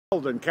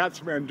Sheldon,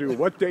 Kathmandu,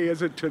 what day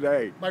is it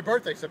today? My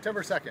birthday,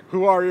 September 2nd.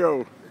 Who are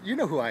you? You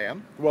know who I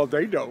am. Well,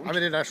 they don't. I'm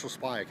an international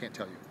spy, I can't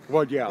tell you.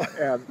 Well, yeah,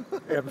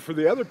 and for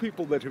the other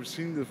people that have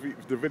seen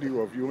the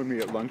video of you and me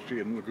at lunch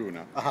in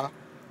Laguna,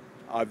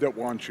 that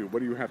want you,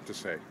 what do you have to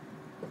say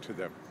to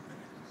them?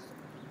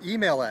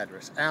 Email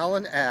address,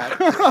 Alan at...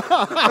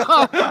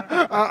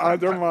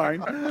 They're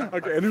mine.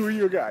 Okay, and who are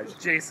you guys?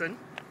 Jason.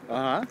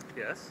 Uh-huh.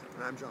 Yes.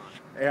 And I'm John.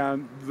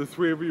 And the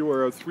three of you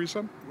are a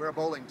threesome? We're a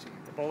bowling team.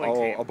 The bowling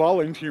team. A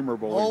bowling team or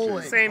bowling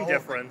team? Same Bowling.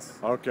 difference.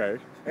 Okay.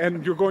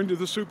 And you're going to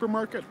the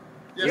supermarket?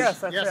 Yes,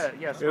 that's it.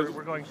 Yes, Is-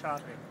 we're going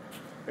shopping.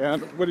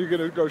 And what are you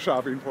going to go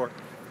shopping for?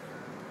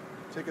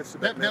 Tickets to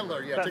Bette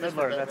Midler, yeah. Bette Tickets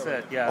Midler, for that's Bette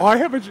it, Midler. yeah. Oh, I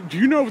haven't. Do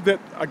you know that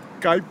a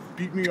guy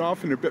beat me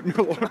off in a Bette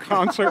Midler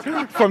concert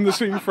from the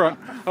scene front?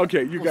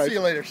 Okay, you We'll guys. see you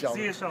later, Sheldon.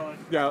 See you, Sheldon.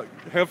 Yeah,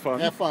 have fun.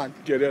 Have fun.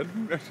 Get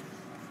in.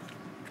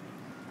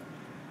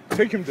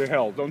 Take him to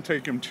hell. Don't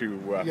take him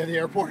to. Yeah, the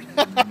airport.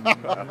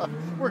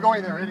 We're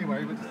going there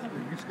anyway. We're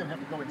just going to have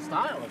to go in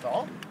style, that's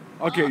all.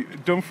 Okay,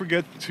 don't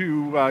forget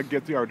to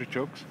get the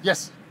artichokes.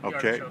 Yes. The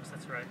Okay. artichokes,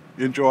 that's right.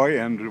 Enjoy,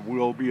 and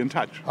we'll be in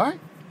touch. All right.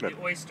 Good.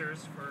 The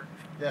oysters for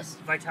Yes.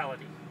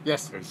 vitality.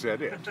 Yes. Is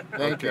that it?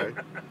 Thank Okay. you.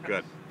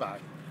 Good. Bye.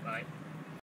 Bye.